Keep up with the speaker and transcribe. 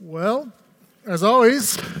Well, as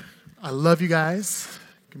always, I love you guys.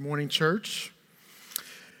 Good morning, church.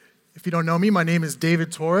 If you don't know me, my name is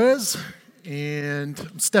David Torres, and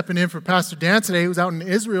I'm stepping in for Pastor Dan today, who's out in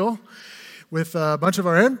Israel with a bunch of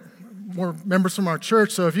more members from our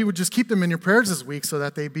church. So if you would just keep them in your prayers this week so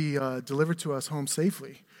that they be delivered to us home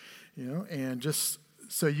safely, and just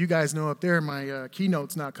so you guys know up there, my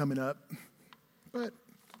keynote's not coming up, but,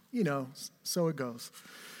 so it goes.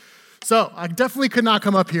 So I definitely could not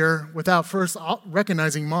come up here without first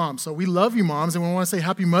recognizing moms. So we love you, moms, and we want to say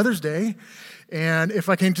Happy Mother's Day. And if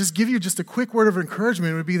I can just give you just a quick word of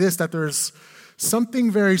encouragement, it would be this, that there's something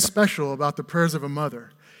very special about the prayers of a mother.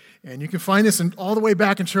 And you can find this all the way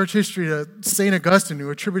back in church history to St. Augustine, who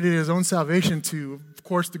attributed his own salvation to, of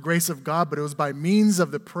course, the grace of God, but it was by means of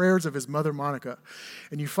the prayers of his mother, Monica.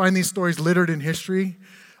 And you find these stories littered in history.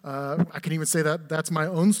 I can even say that that's my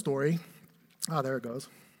own story. There it goes.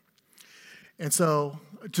 And so,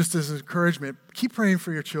 just as encouragement, keep praying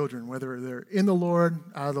for your children, whether they're in the Lord,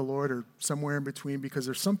 out of the Lord, or somewhere in between, because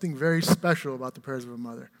there's something very special about the prayers of a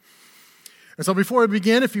mother. And so before we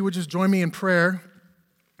begin, if you would just join me in prayer,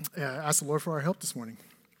 ask the Lord for our help this morning.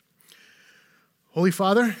 Holy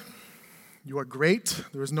Father, you are great.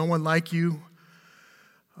 There is no one like you.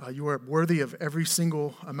 You are worthy of every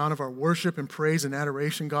single amount of our worship and praise and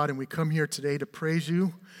adoration, God, and we come here today to praise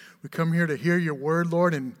you. We come here to hear your word,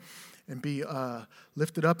 Lord, and be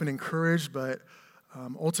lifted up and encouraged, but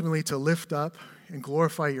ultimately to lift up and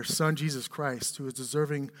glorify your Son, Jesus Christ, who is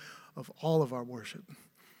deserving of all of our worship.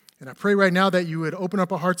 And I pray right now that you would open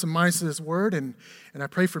up our hearts and minds to this word, and I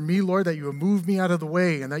pray for me, Lord, that you would move me out of the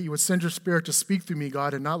way and that you would send your Spirit to speak through me,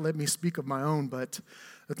 God, and not let me speak of my own, but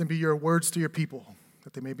let them be your words to your people,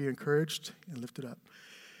 that they may be encouraged and lifted up.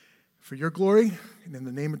 For your glory, and in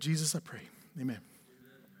the name of Jesus I pray. Amen.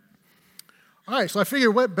 All right, so I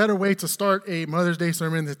figured what better way to start a Mother's Day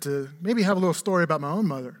sermon than to maybe have a little story about my own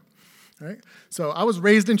mother, right? So I was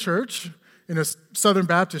raised in church, in a Southern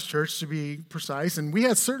Baptist church to be precise, and we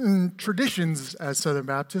had certain traditions as Southern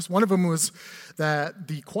Baptists. One of them was that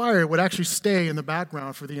the choir would actually stay in the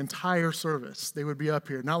background for the entire service. They would be up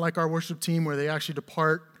here, not like our worship team where they actually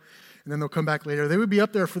depart and then they'll come back later. They would be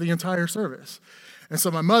up there for the entire service. And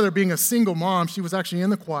so my mother, being a single mom, she was actually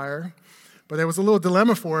in the choir. But there was a little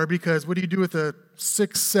dilemma for her because what do you do with a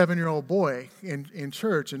 6, 7-year-old boy in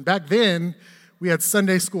church? And back then, we had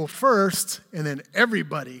Sunday school first, and then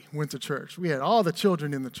everybody went to church. We had all the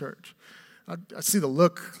children in the church. I see the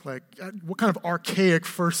look, like, what kind of archaic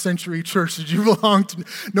first century church did you belong to?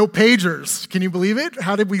 No pagers. Can you believe it?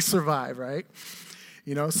 How did we survive, right?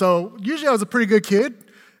 So usually I was a pretty good kid.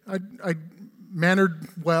 I mannered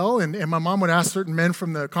well, and my mom would ask certain men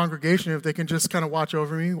from the congregation if they can just kind of watch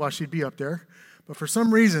over me while she'd be up there. But for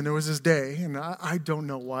some reason, there was this day, and I don't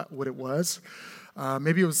know what it was.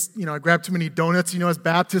 Maybe it was, I grabbed too many donuts. As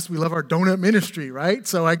Baptists, we love our donut ministry, right?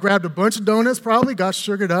 So I grabbed a bunch of donuts probably, got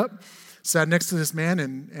sugared up, sat next to this man,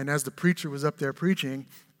 and as the preacher was up there preaching,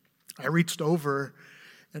 I reached over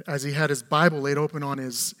as he had his Bible laid open on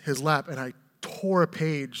his lap, and I tore a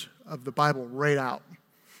page of the Bible right out.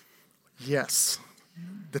 Yes,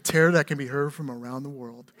 the terror that can be heard from around the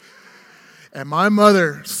world. And my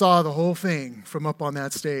mother saw the whole thing from up on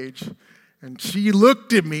that stage, and she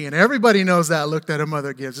looked at me, and everybody knows that look that a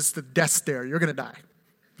mother gives. It's the death stare. You're going to die.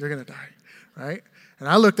 You're going to die, right? And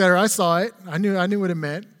I looked at her. I saw it. I knew what it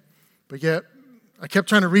meant, but yet I kept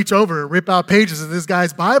trying to reach over and rip out pages of this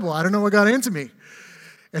guy's Bible. I don't know what got into me.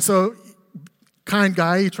 And so, kind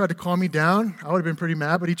guy, he tried to calm me down. I would have been pretty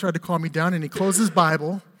mad, but he tried to calm me down, and he closed his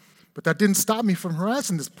Bible. But that didn't stop me from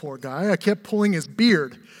harassing this poor guy. I kept pulling his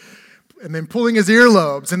beard and then pulling his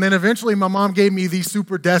earlobes. And then eventually my mom gave me the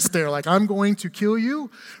super death stare, like, I'm going to kill you,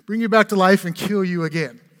 bring you back to life, and kill you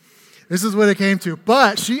again. This is what it came to.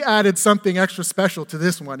 But she added something extra special to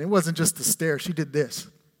this one. It wasn't just the stare. She did this.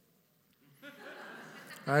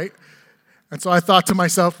 Right? And so I thought to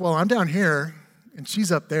myself, well, I'm down here, and she's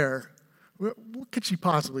up there. What could she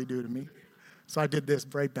possibly do to me? So I did this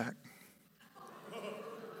right back.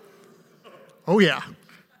 Oh, yeah.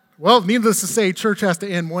 Well, needless to say, church has to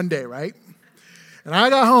end one day, right? And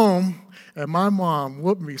I got home, and my mom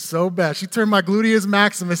whooped me so bad. She turned my gluteus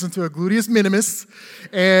maximus into a gluteus minimus,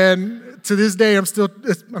 and to this day, I'm still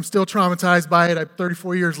traumatized by it.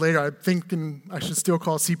 34 years later, I'm thinking I should still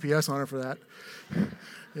call CPS on her for that,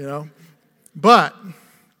 But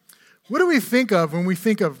what do we think of when we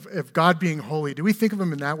think of God being holy? Do we think of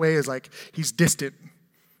him in that way as like he's distant?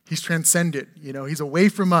 He's transcendent, he's away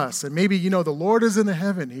from us. And maybe, the Lord is in the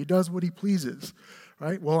heaven. He does what he pleases,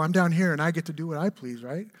 right? Well, I'm down here and I get to do what I please,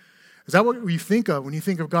 right? Is that what you think of when you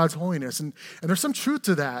think of God's holiness? And there's some truth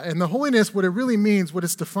to that. And the holiness, what it really means, what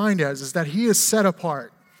it's defined as, is that he is set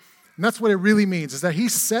apart. And that's what it really means, is that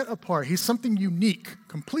he's set apart. He's something unique,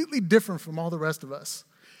 completely different from all the rest of us.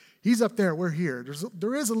 He's up there, we're here.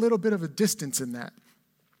 There is a little bit of a distance in that.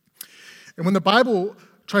 And when the Bible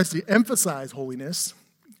tries to emphasize holiness,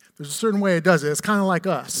 there's a certain way it does it. It's kind of like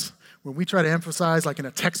us. When we try to emphasize, like in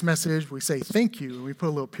a text message, we say thank you, and we put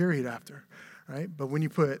a little period after. Right? But when you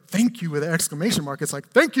put thank you with an exclamation mark, it's like,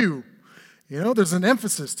 thank you. You know, there's an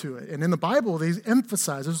emphasis to it. And in the Bible, they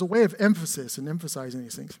emphasize, there's a way of emphasis in emphasizing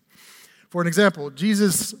these things. For an example,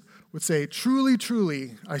 Jesus would say, truly,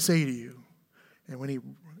 truly, I say to you. And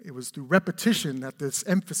it was through repetition that this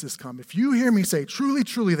emphasis comes. If you hear me say, truly,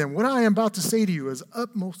 truly, then what I am about to say to you is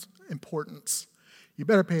utmost importance. You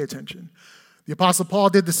better pay attention. The Apostle Paul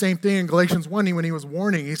did the same thing in Galatians 1 when he was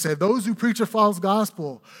warning. He said, those who preach a false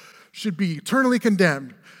gospel should be eternally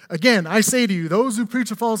condemned. Again, I say to you, those who preach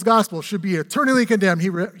a false gospel should be eternally condemned.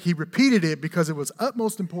 He repeated it because it was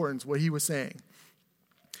utmost importance what he was saying.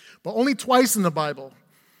 But only twice in the Bible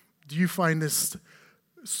do you find this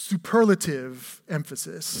superlative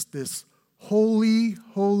emphasis, this holy,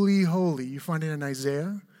 holy, holy. You find it in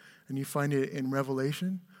Isaiah, and you find it in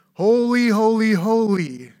Revelation. Holy, holy,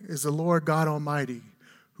 holy is the Lord God Almighty,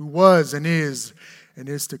 who was and is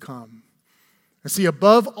to come. And see,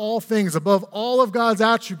 above all things, above all of God's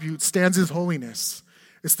attributes stands his holiness.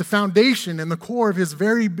 It's the foundation and the core of his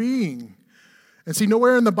very being. And see,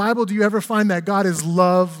 nowhere in the Bible do you ever find that God is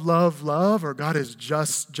love, love, love, or God is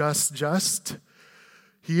just.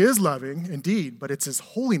 He is loving, indeed, but it's his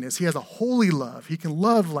holiness. He has a holy love. He can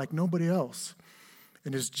love like nobody else.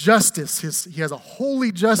 And his justice, he has a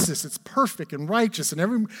holy justice. It's perfect and righteous, and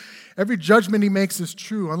every judgment he makes is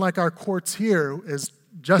true. Unlike our courts here, as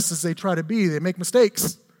just as they try to be, they make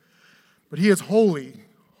mistakes. But he is holy,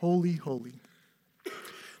 holy, holy.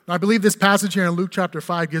 Now, I believe this passage here in Luke chapter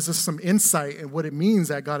 5 gives us some insight in what it means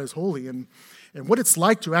that God is holy and what it's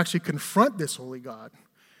like to actually confront this holy God.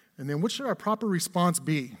 And then what should our proper response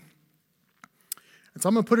be? And so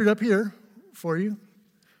I'm going to put it up here for you.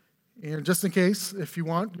 And just in case, if you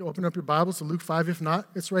want, you open up your Bibles to Luke 5. If not,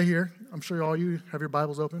 it's right here. I'm sure all you have your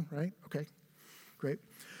Bibles open, right? Okay, great.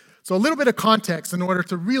 So a little bit of context in order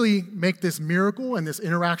to really make this miracle and this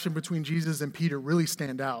interaction between Jesus and Peter really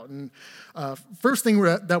stand out. And first thing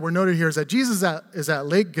that we're noted here is that Jesus is at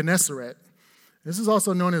Lake Gennesaret. This is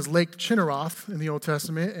also known as Lake Chinneroth in the Old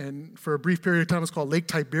Testament, and for a brief period of time it's called Lake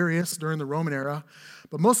Tiberias during the Roman era.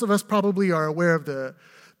 But most of us probably are aware of the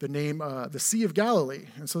name the Sea of Galilee,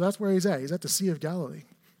 and so that's where he's at. He's at the Sea of Galilee.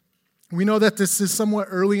 We know that this is somewhat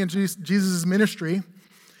early in Jesus' ministry.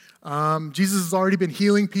 Jesus has already been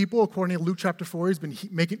healing people. According to Luke chapter 4, he's been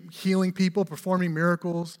healing people, performing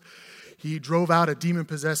miracles. He drove out a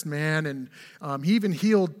demon-possessed man, and he even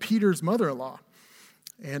healed Peter's mother-in-law.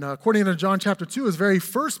 And according to John chapter 2, his very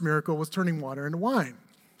first miracle was turning water into wine.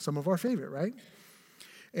 Some of our favorite, right?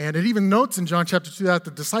 And it even notes in John chapter 2 that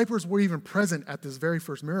the disciples were even present at this very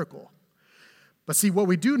first miracle. But see, what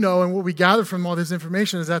we do know and what we gather from all this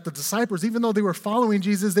information is that the disciples, even though they were following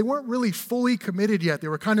Jesus, they weren't really fully committed yet. They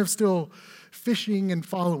were kind of still fishing and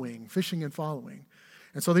following.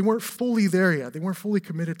 And so they weren't fully there yet. They weren't fully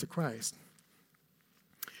committed to Christ.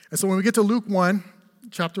 And so when we get to Luke 1,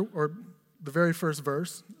 the very first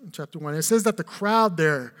verse, chapter 1, it says that the crowd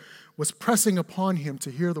there was pressing upon him to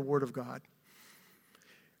hear the word of God.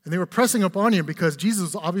 And they were pressing upon him because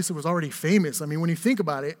Jesus obviously was already famous. I mean, when you think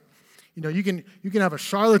about it, you know, you can have a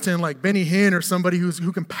charlatan like Benny Hinn or somebody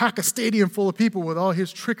who can pack a stadium full of people with all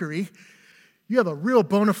his trickery. You have a real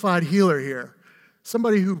bona fide healer here.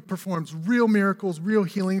 Somebody who performs real miracles, real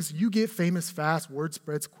healings. You get famous fast, word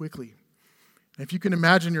spreads quickly. And if you can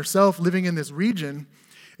imagine yourself living in this region,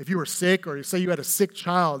 if you were sick or say you had a sick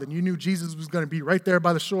child and you knew Jesus was going to be right there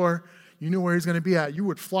by the shore, you knew where he's going to be at, you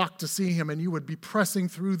would flock to see him and you would be pressing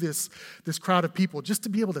through this crowd of people just to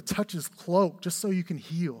be able to touch his cloak just so you can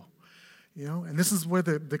heal. You know, and this is where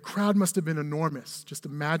the crowd must have been enormous. Just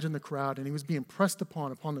imagine the crowd, and he was being pressed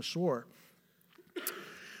upon the shore.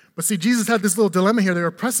 But see, Jesus had this little dilemma here. They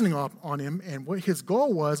were pressing up on him, and what his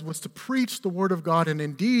goal was to preach the word of God. And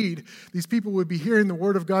indeed, these people would be hearing the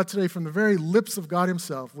word of God today from the very lips of God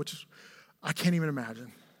himself, which I can't even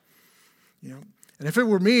imagine. You know, and if it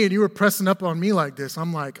were me and you were pressing up on me like this,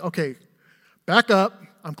 I'm like, okay, back up.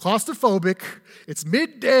 I'm claustrophobic. It's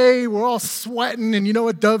midday. We're all sweating. And you know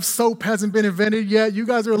what? Dove soap hasn't been invented yet. You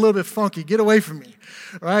guys are a little bit funky. Get away from me.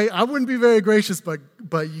 Right? I wouldn't be very gracious, but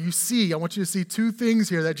I want you to see two things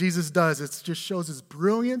here that Jesus does. It just shows his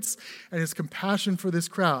brilliance and his compassion for this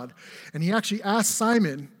crowd. And he actually asked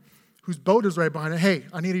Simon, whose boat is right behind it, hey,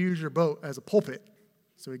 I need to use your boat as a pulpit.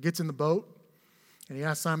 So he gets in the boat, and he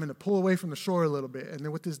asks Simon to pull away from the shore a little bit. And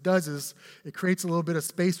then what this does is it creates a little bit of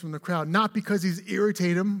space from the crowd, not because he's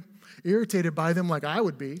irritated by them like I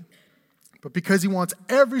would be, but because he wants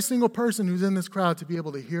every single person who's in this crowd to be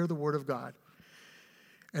able to hear the word of God.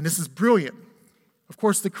 And this is brilliant. Of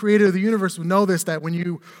course, the creator of the universe would know this, that when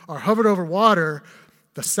you are hovered over water,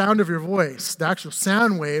 the sound of your voice, the actual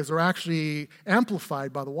sound waves, are actually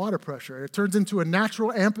amplified by the water pressure. It turns into a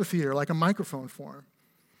natural amphitheater, like a microphone form.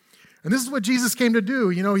 And this is what Jesus came to do.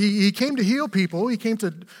 You know, he came to heal people. He came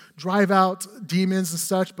to drive out demons and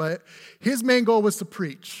such, but his main goal was to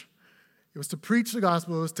preach. It was to preach the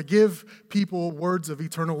gospel. It was to give people words of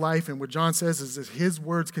eternal life. And what John says is that his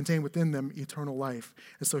words contain within them eternal life.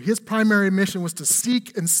 And so his primary mission was to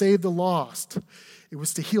seek and save the lost. It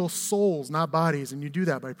was to heal souls, not bodies. And you do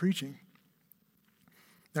that by preaching.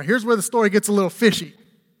 Now here's where the story gets a little fishy.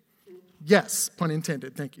 Yes, pun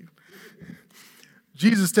intended. Thank you.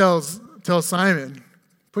 Jesus tells Simon,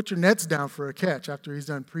 put your nets down for a catch after he's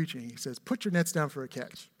done preaching. He says, put your nets down for a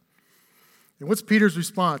catch. And what's Peter's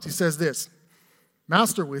response? He says this,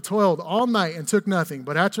 Master, we toiled all night and took nothing,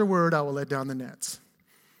 but at your word I will let down the nets.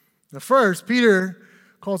 Now first, Peter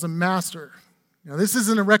calls him master. Now this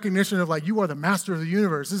isn't a recognition of like, you are the master of the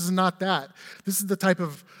universe. This is not that. This is the type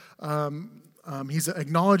of, he's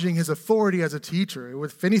acknowledging his authority as a teacher.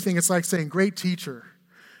 If anything, it's like saying great teacher.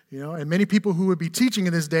 You know, and many people who would be teaching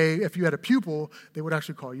in this day, if you had a pupil, they would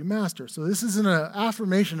actually call you master. So this isn't an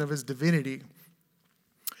affirmation of his divinity.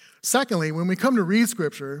 Secondly, when we come to read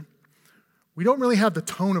Scripture, we don't really have the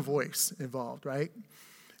tone of voice involved, right?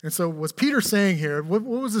 And so what's Peter saying here, what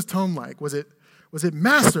was his tone like? Was it,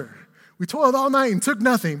 Master, we toiled all night and took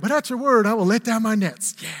nothing, but at your word I will let down my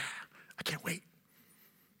nets. Yeah, I can't wait.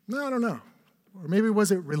 No, I don't know. Or maybe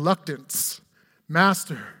was it reluctance?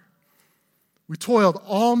 Master, we toiled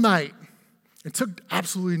all night and took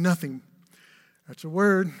absolutely nothing. At your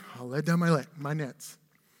word, I'll let down my nets.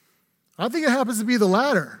 I think it happens to be the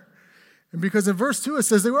latter. And because in verse 2 it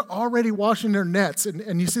says they were already washing their nets.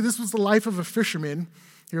 And you see, this was the life of a fisherman.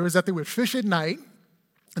 Here was that they would fish at night,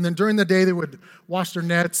 and then during the day they would wash their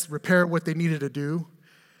nets, repair what they needed to do.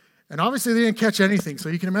 And obviously they didn't catch anything, so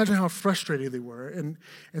you can imagine how frustrated they were. And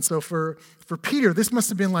so for Peter, this must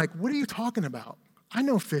have been like, what are you talking about? I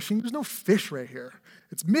know fishing. There's no fish right here.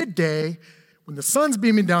 It's midday. When the sun's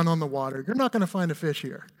beaming down on the water, you're not going to find a fish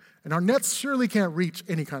here. And our nets surely can't reach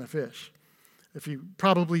any kind of fish. If you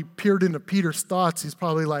probably peered into Peter's thoughts, he's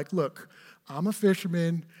probably like, look, I'm a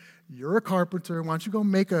fisherman. You're a carpenter. Why don't you go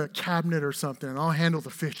make a cabinet or something, and I'll handle the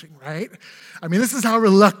fishing, right? I mean, this is how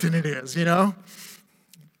reluctant it is, you know?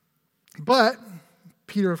 But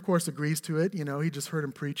Peter, of course, agrees to it. You know, he just heard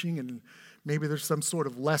him preaching, and maybe there's some sort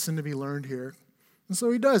of lesson to be learned here. And so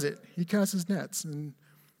he does it. He casts his nets. And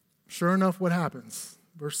sure enough, what happens?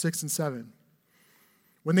 Verse 6 and 7.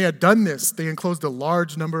 When they had done this, they enclosed a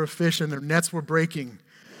large number of fish, and their nets were breaking.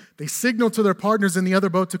 They signaled to their partners in the other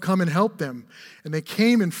boat to come and help them. And they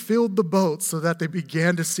came and filled the boat so that they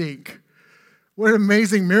began to sink. What an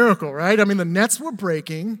amazing miracle, right? I mean, the nets were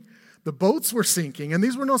breaking. The boats were sinking. And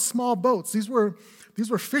these were no small boats. These were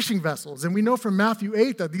fishing vessels. And we know from Matthew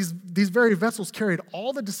 8 that these very vessels carried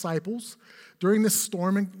all the disciples during this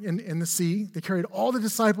storm in the sea. They carried all the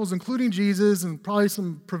disciples, including Jesus, and probably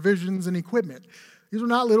some provisions and equipment. These were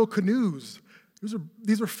not little canoes.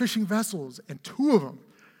 These were fishing vessels, and two of them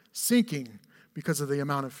sinking because of the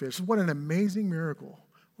amount of fish. What an amazing miracle.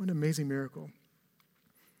 What an amazing miracle.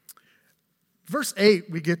 Verse 8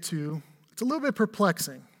 we get to, it's a little bit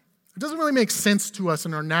perplexing. It doesn't really make sense to us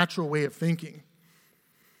in our natural way of thinking.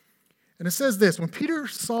 And it says this, when Peter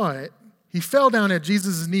saw it, he fell down at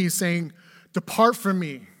Jesus' knees saying, "Depart from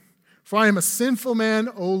me, for I am a sinful man,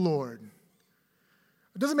 O Lord."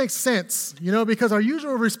 It doesn't make sense, because our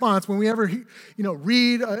usual response when we ever,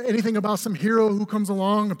 read anything about some hero who comes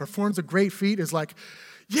along and performs a great feat is like,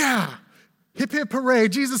 yeah, hip, hip, hooray,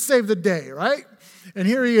 Jesus saved the day, right? And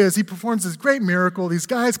here he is. He performs this great miracle. These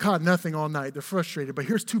guys caught nothing all night. They're frustrated, but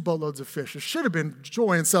here's 2 boatloads of fish. It should have been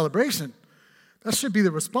joy and celebration. That should be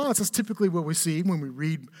the response. That's typically what we see when we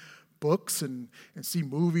read books and see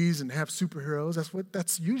movies and have superheroes.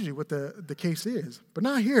 That's usually what the case is. But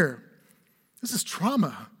not here. This is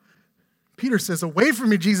trauma. Peter says, "Away from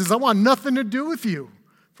me, Jesus. I want nothing to do with you,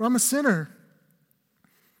 for I'm a sinner."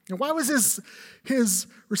 And why was his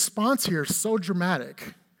response here so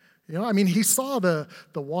dramatic? He saw the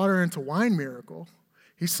water into wine miracle.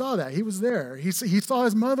 He saw that. He was there. He saw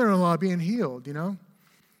his mother-in-law being healed, And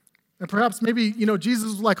perhaps maybe, Jesus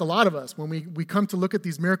was like a lot of us. When we come to look at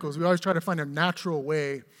these miracles, we always try to find a natural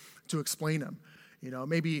way to explain them.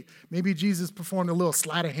 Maybe Jesus performed a little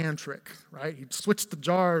sleight of hand trick, right? He switched the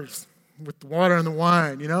jars with the water and the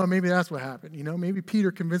wine, maybe that's what happened. Maybe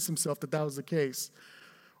Peter convinced himself that was the case.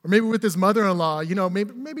 Or maybe with his mother-in-law,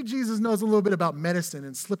 maybe Jesus knows a little bit about medicine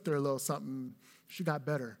and slipped her a little something. She got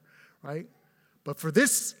better, right? But for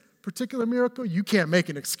this particular miracle, you can't make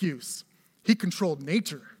an excuse. He controlled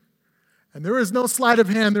nature. And there is no sleight of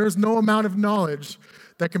hand, there is no amount of knowledge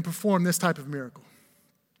that can perform this type of miracle.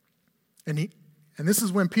 And this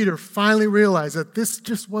is when Peter finally realized that this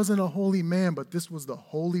just wasn't a holy man, but this was the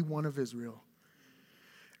Holy One of Israel.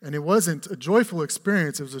 And it wasn't a joyful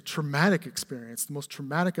experience, it was a traumatic experience, the most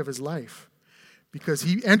traumatic of his life. Because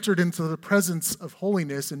he entered into the presence of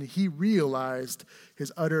holiness and he realized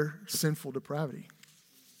his utter sinful depravity.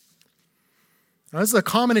 Now, this is a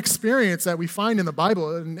common experience that we find in the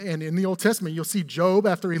Bible and in the Old Testament. You'll see Job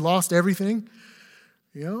after he lost everything,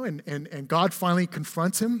 and God finally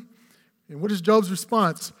confronts him. And what is Job's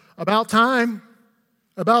response? About time,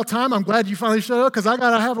 I'm glad you finally showed up because I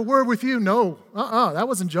got to have a word with you. No, that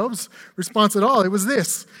wasn't Job's response at all. It was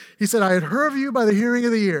this. He said, I had heard of you by the hearing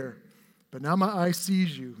of the ear, but now my eye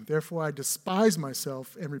sees you. Therefore I despise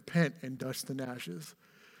myself and repent in dust and ashes.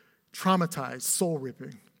 Traumatized,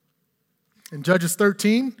 soul-ripping. In Judges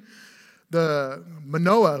 13, the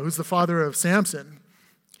Manoah, who's the father of Samson,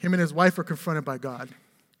 him and his wife are confronted by God.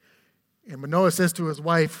 And Manoah says to his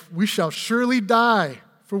wife, we shall surely die,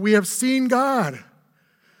 for we have seen God.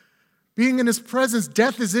 Being in his presence,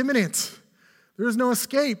 death is imminent. There is no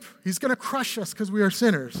escape. He's going to crush us because we are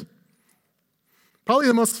sinners. Probably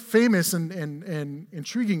the most famous and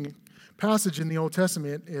intriguing passage in the Old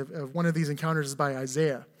Testament of one of these encounters is by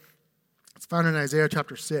Isaiah. It's found in Isaiah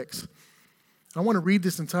chapter 6. I want to read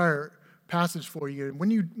this entire passage for you. And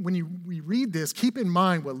when we read this, keep in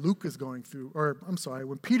mind what Luke is going through,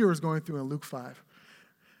 when Peter is going through in Luke 5.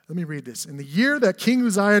 Let me read this. In the year that King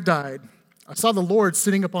Uzziah died, I saw the Lord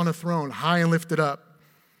sitting upon a throne, high and lifted up,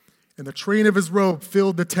 and the train of his robe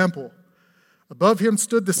filled the temple. Above him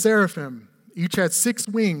stood the seraphim. Each had 6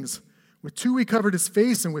 wings. With 2 he covered his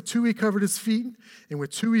face, and with 2 he covered his feet, and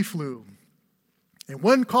with 2 he flew. And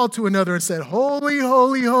one called to another and said, Holy,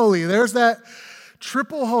 holy, holy. There's that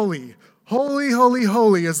triple holy. Holy, holy,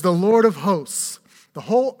 holy is the Lord of hosts. The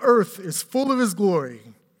whole earth is full of his glory.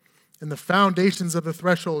 And the foundations of the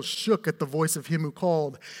threshold shook at the voice of him who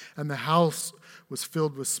called, and the house was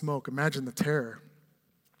filled with smoke. Imagine the terror.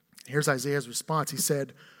 Here's Isaiah's response. He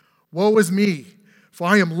said, Woe is me, for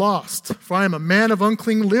I am lost, for I am a man of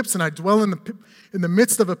unclean lips, and I dwell in the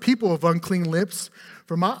midst of a people of unclean lips.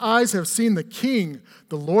 For my eyes have seen the King,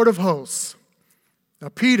 the Lord of hosts. Now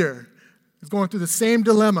Peter is going through the same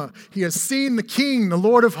dilemma. He has seen the King, the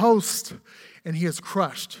Lord of hosts, and he is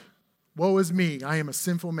crushed. Woe is me, I am a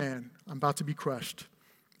sinful man. I'm about to be crushed.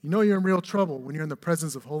 You know you're in real trouble when you're in the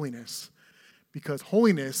presence of holiness, because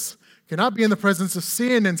holiness cannot be in the presence of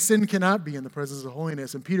sin, and sin cannot be in the presence of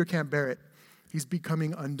holiness, and Peter can't bear it. He's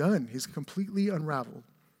becoming undone. He's completely unraveled.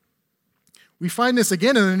 We find this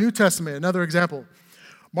again in the New Testament. Another example,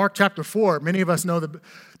 Mark chapter 4. Many of us know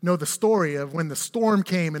the story of when the storm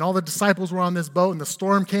came and all the disciples were on this boat and the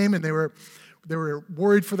storm came and they were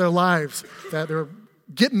worried for their lives, that they were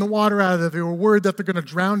getting the water out of it. They were worried that they're going to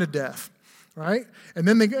drown to death, right?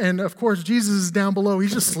 And of course, Jesus is down below.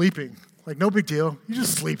 He's just sleeping. Like, no big deal. He's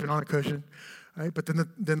just sleeping on a cushion, right? But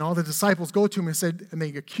then all the disciples go to him and they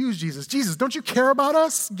accuse Jesus. Jesus, don't you care about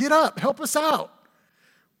us? Get up. Help us out.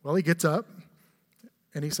 Well, he gets up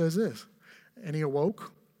and he says this. And he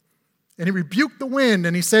awoke and he rebuked the wind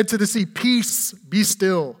and he said to the sea, Peace, be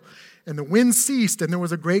still. And the wind ceased and there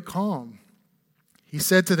was a great calm. He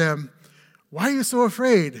said to them, Why are you so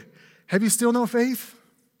afraid? Have you still no faith?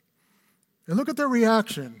 And look at their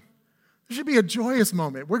reaction. It should be a joyous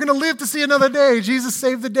moment. We're going to live to see another day. Jesus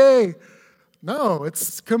saved the day. No,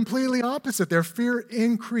 it's completely opposite. Their fear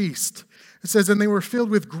increased. It says, and they were filled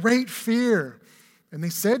with great fear. And they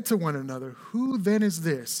said to one another, Who then is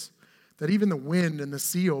this, that even the wind and the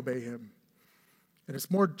sea obey him? And it's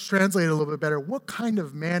more translated a little bit better. What kind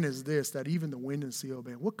of man is this, that even the wind and sea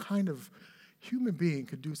obey him? What kind of human being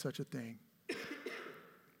could do such a thing?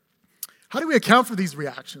 How do we account for these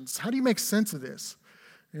reactions? How do you make sense of this?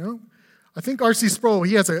 I think R.C. Sproul,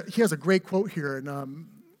 he has a great quote here,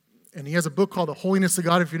 and he has a book called The Holiness of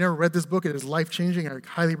God. If you've never read this book, it is life-changing. I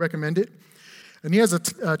highly recommend it. And he has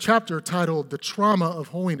a chapter titled The Trauma of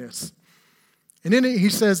Holiness. And in it, he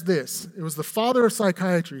says this. It was the father of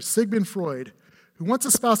psychiatry, Sigmund Freud, who once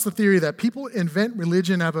espoused the theory that people invent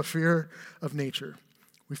religion out of a fear of nature.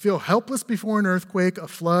 We feel helpless before an earthquake, a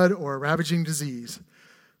flood, or a ravaging disease.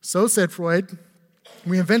 So, said Freud,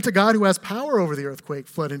 we invent a God who has power over the earthquake,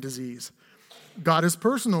 flood, and disease. God is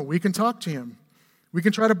personal. We can talk to him. We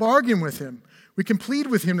can try to bargain with him. We can plead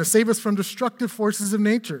with him to save us from destructive forces of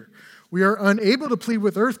nature. We are unable to plead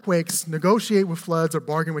with earthquakes, negotiate with floods, or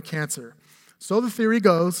bargain with cancer. So the theory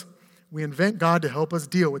goes, we invent God to help us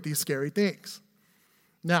deal with these scary things.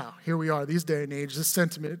 Now, here we are, these day and age, this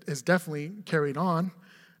sentiment is definitely carried on.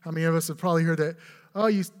 How many of us have probably heard that, oh,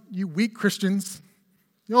 you weak Christians,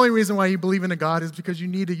 the only reason why you believe in a God is because you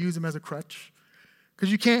need to use him as a crutch.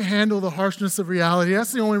 Because you can't handle the harshness of reality.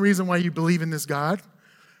 That's the only reason why you believe in this God,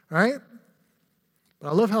 right? But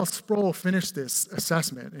I love how Sproul finished this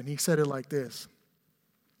assessment, and he said it like this.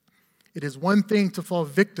 It is one thing to fall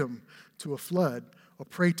victim to a flood or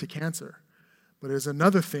prey to cancer, but it is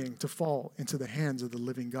another thing to fall into the hands of the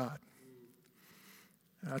living God.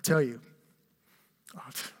 And I'll tell you,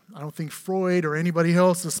 I don't think Freud or anybody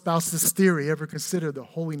else espoused this theory ever considered the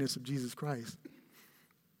holiness of Jesus Christ.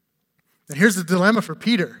 And here's the dilemma for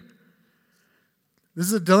Peter. This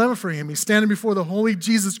is a dilemma for him. He's standing before the holy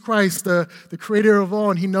Jesus Christ, the creator of all,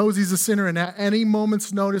 and he knows he's a sinner, and at any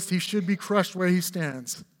moment's notice, he should be crushed where he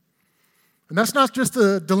stands. And that's not just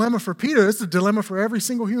a dilemma for Peter, it's a dilemma for every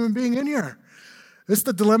single human being in here. It's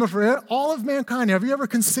the dilemma for all of mankind. Have you ever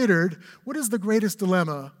considered what is the greatest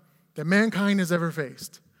dilemma that mankind has ever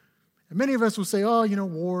faced? And many of us will say, oh,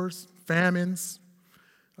 wars, famines,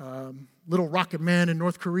 little rocket man in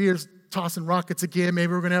North Korea is tossing rockets again.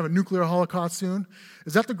 Maybe we're going to have a nuclear holocaust soon.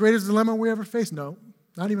 Is that the greatest dilemma we ever faced? No,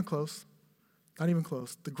 not even close. Not even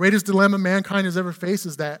close. The greatest dilemma mankind has ever faced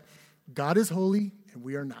is that God is holy and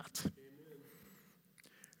we are not.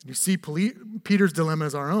 And you see, Peter's dilemma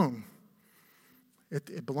is our own.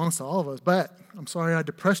 It belongs to all of us. But I'm sorry I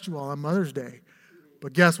depressed you all on Mother's Day.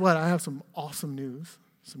 But guess what? I have some awesome news,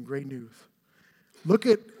 some great news. Look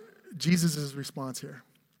at Jesus' response here.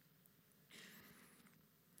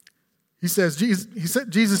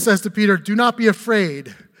 Jesus says to Peter, do not be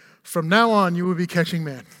afraid. From now on, you will be catching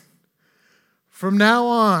men. From now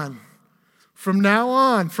on.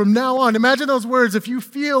 Imagine those words. If you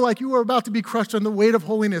feel like you are about to be crushed on the weight of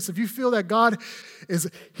holiness, if you feel that God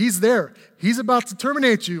he's there, he's about to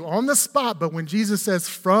terminate you on the spot. But when Jesus says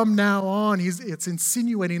from now on, it's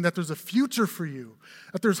insinuating that there's a future for you,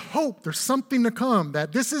 that there's hope, there's something to come,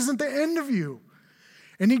 that this isn't the end of you.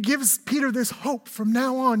 And he gives Peter this hope. From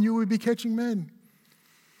now on, you will be catching men.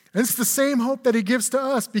 And it's the same hope that he gives to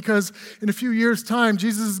us because in a few years' time,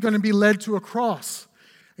 Jesus is going to be led to a cross.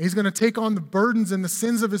 And he's going to take on the burdens and the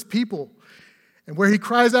sins of his people. And where he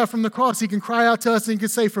cries out from the cross, he can cry out to us and he can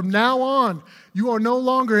say, from now on, you are no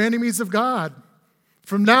longer enemies of God.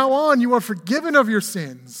 From now on, you are forgiven of your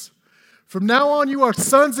sins. From now on, you are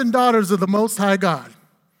sons and daughters of the Most High God.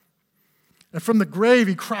 And from the grave,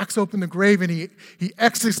 he cracks open the grave and he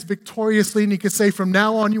exits victoriously and he can say, from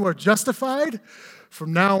now on, you are justified.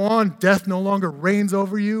 From now on, death no longer reigns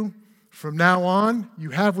over you. From now on, you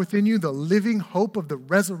have within you the living hope of the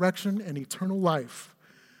resurrection and eternal life.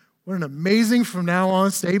 What an amazing from now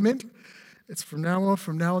on statement. It's from now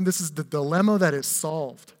on. This is the dilemma that is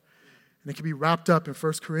solved. And it can be wrapped up in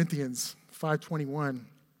 1 Corinthians 5:21,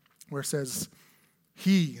 where it says,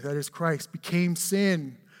 he, that is Christ, became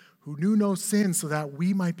sin, who knew no sin, so that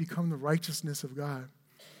we might become the righteousness of God.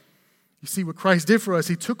 You see what Christ did for us.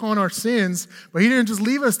 He took on our sins, but he didn't just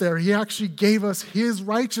leave us there. He actually gave us his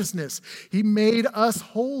righteousness. He made us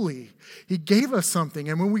holy. He gave us something.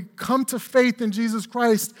 And when we come to faith in Jesus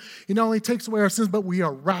Christ, he not only takes away our sins, but we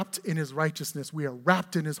are wrapped in his righteousness. We are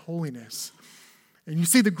wrapped in his holiness. And you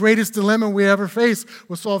see, the greatest dilemma we ever faced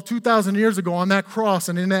was solved 2,000 years ago on that cross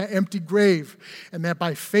and in that empty grave. And that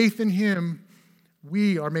by faith in him,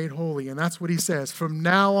 we are made holy. And that's what he says. From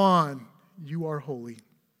now on, you are holy.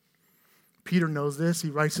 Peter knows this. He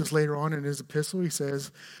writes this later on in his epistle. He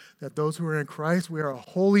says that those who are in Christ, we are a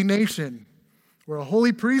holy nation. We're a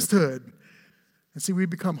holy priesthood. And see, we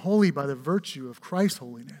become holy by the virtue of Christ's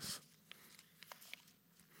holiness.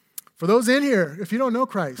 For those in here, if you don't know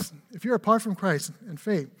Christ, if you're apart from Christ and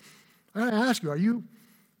faith, I ask you, are you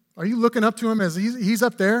looking up to him as he's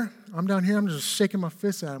up there? I'm down here, I'm just shaking my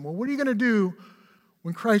fist at him. Well, what are you going to do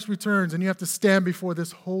when Christ returns and you have to stand before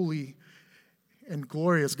this holy and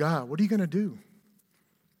glorious God? What are you going to do?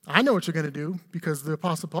 I know what you're going to do because the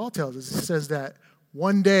Apostle Paul tells us. He says that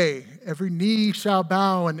one day every knee shall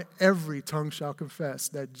bow and every tongue shall confess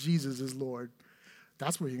that Jesus is Lord.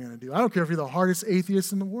 That's what you're going to do. I don't care if you're the hardest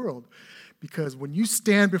atheist in the world, because when you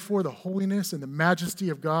stand before the holiness and the majesty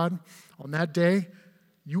of God on that day,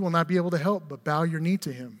 you will not be able to help but bow your knee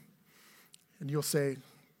to him. And you'll say,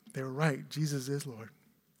 they were right, Jesus is Lord.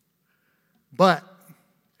 But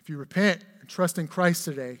if you repent and trust in Christ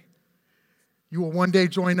today, You will one day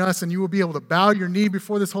join us, and you will be able to bow your knee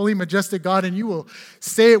before this holy, majestic God, and you will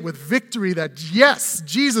say it with victory that, yes,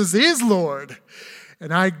 Jesus is Lord.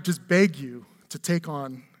 And I just beg you to take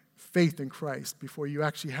on faith in Christ before you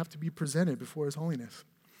actually have to be presented before His holiness.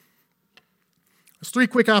 There's 3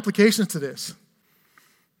 quick applications to this.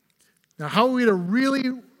 Now, how are we to really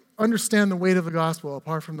understand the weight of the gospel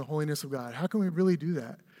apart from the holiness of God? How can we really do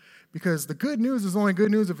that? Because the good news is only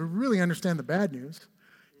good news if we really understand the bad news.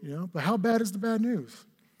 But how bad is the bad news?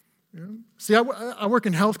 See, I work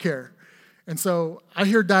in healthcare, and so I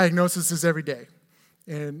hear diagnoses every day.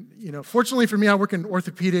 And, fortunately for me, I work in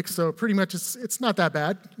orthopedics, so pretty much it's not that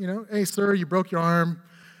bad. Hey, sir, you broke your arm.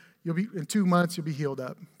 In 2 months, you'll be healed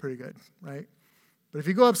up pretty good, right? But if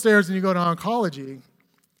you go upstairs and you go to oncology,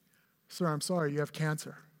 sir, I'm sorry, you have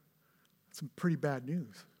cancer. That's some pretty bad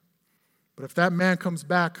news. But if that man comes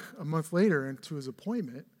back a month later into his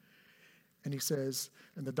appointment, and he says,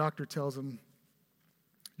 and the doctor tells him,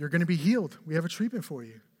 you're going to be healed. We have a treatment for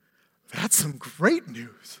you. That's some great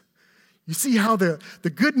news. You see how the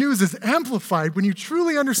good news is amplified when you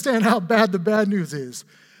truly understand how bad the bad news is.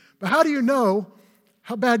 But how do you know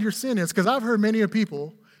how bad your sin is? Because I've heard many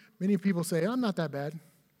people say, I'm not that bad.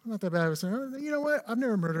 I'm not that bad of a sinner. You know what? I've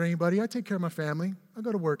never murdered anybody. I take care of my family. I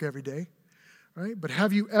go to work every day. Right? But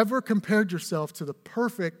have you ever compared yourself to the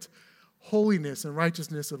perfect holiness and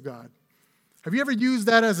righteousness of God? Have you ever used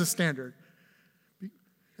that as a standard?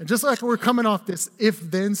 And just like we're coming off this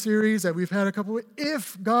if-then series that we've had a couple of,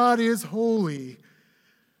 if God is holy,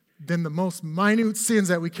 then the most minute sins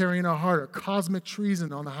that we carry in our heart are cosmic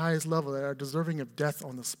treason on the highest level that are deserving of death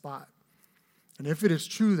on the spot. And if it is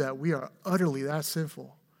true that we are utterly that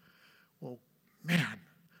sinful, well, man,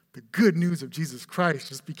 the good news of Jesus Christ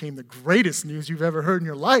just became the greatest news you've ever heard in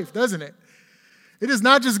your life, doesn't it? It is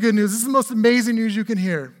not just good news. This is the most amazing news you can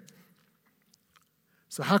hear.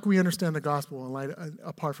 So how can we understand the gospel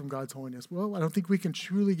apart from God's holiness? Well, I don't think we can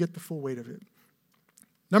truly get the full weight of it.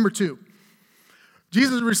 Number 2,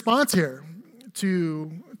 Jesus' response here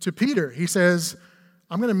to Peter, he says,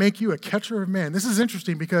 I'm going to make you a catcher of men. This is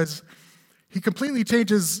interesting because he completely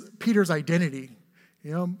changes Peter's identity.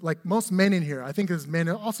 Like most men in here, I think as men,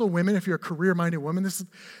 also women, if you're a career-minded woman, this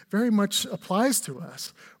very much applies to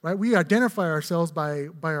us, right? We identify ourselves by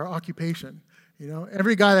our occupation.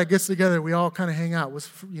 Every guy that gets together, we all kind of hang out. We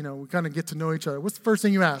kind of get to know each other. What's the first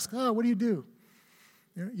thing you ask? Oh, what do you do?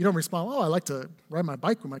 You don't respond, oh, I like to ride my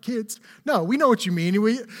bike with my kids. No, we know what you mean.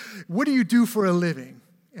 What do you do for a living?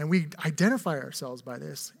 And we identify ourselves by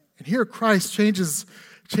this. And here Christ changes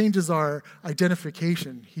our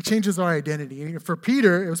identification. He changes our identity. And for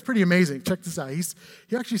Peter, it was pretty amazing. Check this out.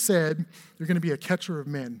 He actually said, you're going to be a catcher of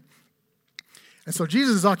men. And so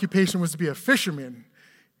Jesus' occupation was to be a fisherman.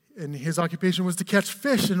 And his occupation was to catch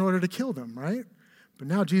fish in order to kill them, right? But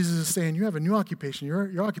now Jesus is saying, you have a new occupation.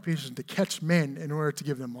 Your occupation is to catch men in order to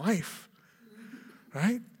give them life,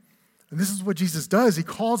 right? And this is what Jesus does. He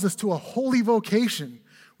calls us to a holy vocation.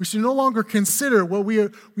 We should no longer consider what we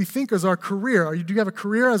think is our career. Do you have a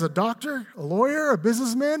career as a doctor, a lawyer, a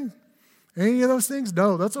businessman? Any of those things?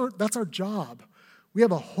 No, that's our job. We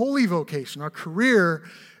have a holy vocation. Our career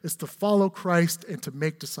is to follow Christ and to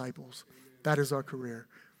make disciples. That is our career.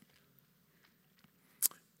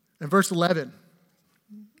 And verse 11,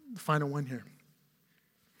 the final one here,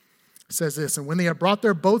 says this, and when they had brought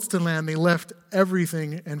their boats to land, they left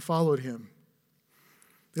everything and followed him.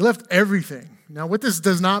 They left everything. Now, what this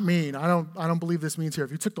does not mean, I don't believe this means here.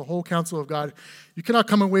 If you took the whole counsel of God, you cannot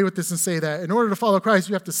come away with this and say that in order to follow Christ,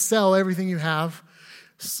 you have to sell everything you have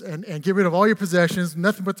and get rid of all your possessions,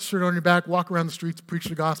 nothing but the shirt on your back, walk around the streets, preach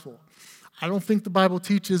the gospel. I don't think the Bible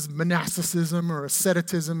teaches monasticism or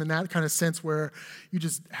asceticism in that kind of sense where you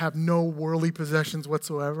just have no worldly possessions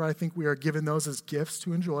whatsoever. I think we are given those as gifts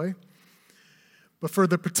to enjoy. But for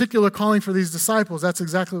the particular calling for these disciples, that's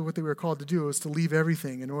exactly what they were called to do, is to leave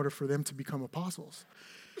everything in order for them to become apostles.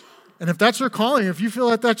 And if that's your calling, if you feel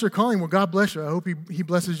like that's your calling, well, God bless you. I hope he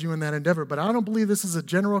blesses you in that endeavor. But I don't believe this is a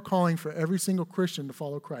general calling for every single Christian to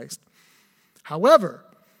follow Christ. However,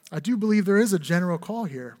 I do believe there is a general call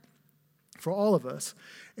here for all of us.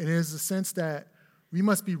 And it is the sense that we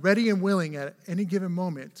must be ready and willing at any given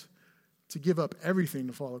moment to give up everything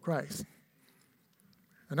to follow Christ.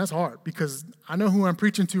 And that's hard because I know who I'm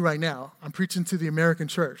preaching to right now. I'm preaching to the American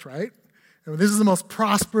church, right? And this is the most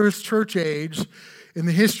prosperous church age in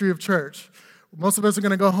the history of church. Most of us are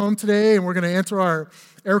going to go home today and we're going to enter our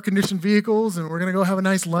air-conditioned vehicles and we're going to go have a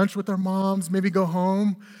nice lunch with our moms, maybe go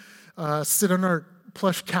home, sit on our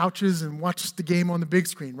plush couches and watch the game on the big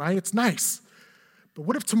screen, right? It's nice. But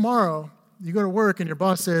what if tomorrow you go to work and your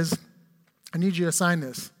boss says, I need you to sign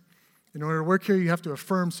this. In order to work here, you have to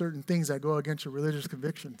affirm certain things that go against your religious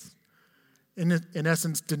convictions. In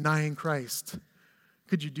essence, denying Christ.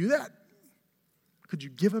 Could you do that? Could you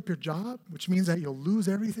give up your job, which means that you'll lose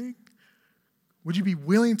everything? Would you be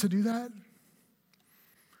willing to do that?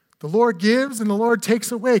 The Lord gives and the Lord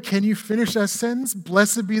takes away. Can you finish that sentence?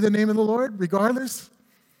 Blessed be the name of the Lord, regardless?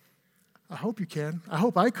 I hope you can. I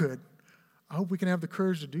hope I could. I hope we can have the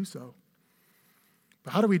courage to do so.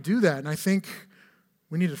 But how do we do that? And I think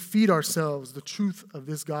we need to feed ourselves the truth of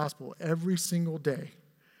this gospel every single day.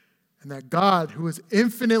 And that God, who is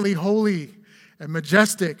infinitely holy and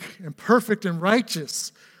majestic and perfect and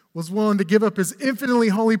righteous, was willing to give up his infinitely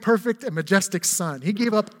holy, perfect, and majestic Son. He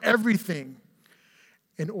gave up everything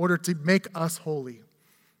in order to make us holy.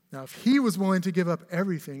 Now, if he was willing to give up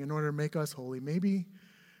everything in order to make us holy,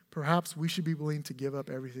 perhaps we should be willing to give up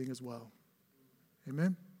everything as well.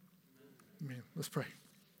 Amen? Amen. Let's pray.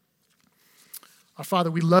 Our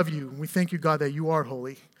Father, we love you, and we thank you, God, that you are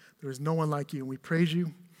holy. There is no one like you, and we praise you.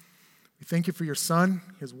 We thank you for your Son,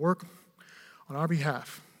 his work on our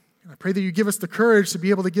behalf. And I pray that you give us the courage to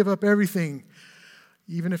be able to give up everything,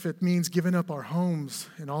 even if it means giving up our homes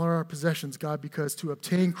and all our possessions, God, because to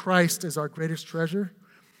obtain Christ is our greatest treasure.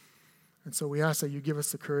 And so we ask that you give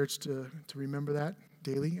us the courage to remember that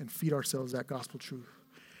daily and feed ourselves that gospel truth.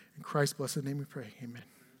 In Christ's blessed name we pray. Amen.